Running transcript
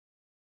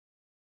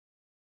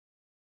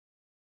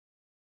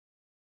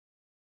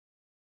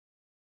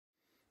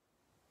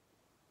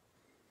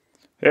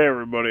Hey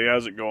everybody,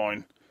 how's it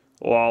going?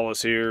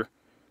 Lawless here.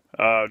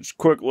 Just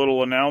quick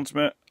little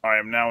announcement. I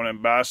am now an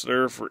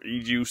ambassador for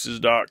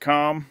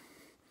ejuices.com.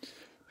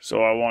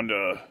 So I wanted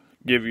to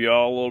give you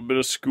all a little bit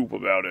of scoop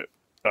about it.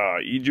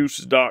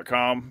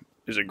 Ejuices.com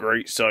is a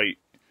great site.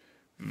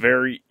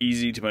 Very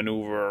easy to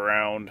maneuver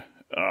around.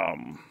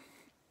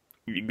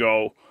 You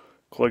go,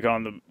 click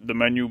on the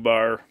menu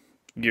bar.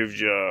 Gives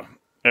you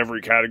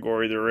every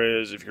category there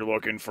is. If you're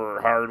looking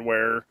for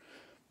hardware,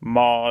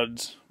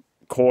 mods,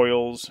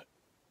 coils,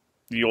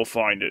 you'll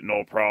find it,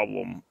 no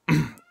problem.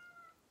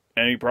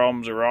 Any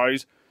problems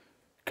arise,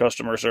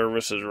 customer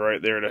service is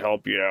right there to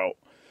help you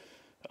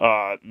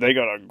out. They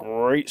got a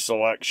great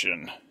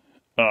selection.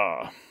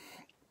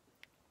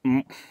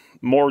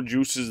 More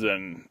juices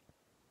than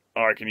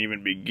I can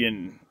even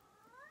begin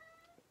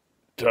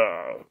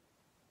to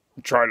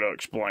try to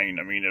explain.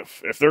 I mean,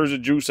 if there's a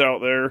juice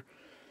out there,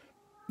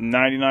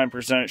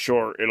 99%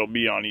 sure it'll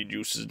be on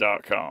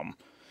ejuices.com.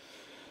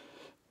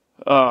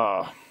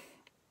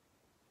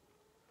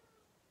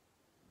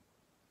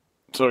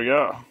 So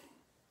yeah,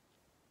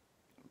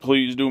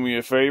 please do me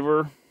a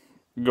favor,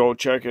 go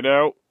check it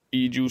out,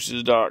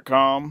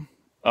 ejuices.com.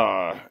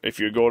 If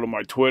you go to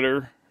my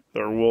Twitter,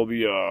 there will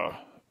be a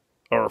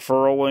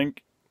referral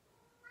link.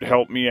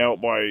 Help me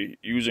out by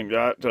using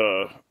that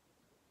to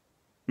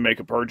make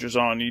a purchase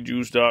on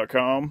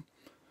ejuice.com.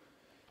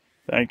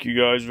 Thank you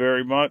guys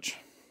very much.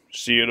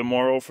 See you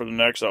tomorrow for the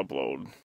next upload.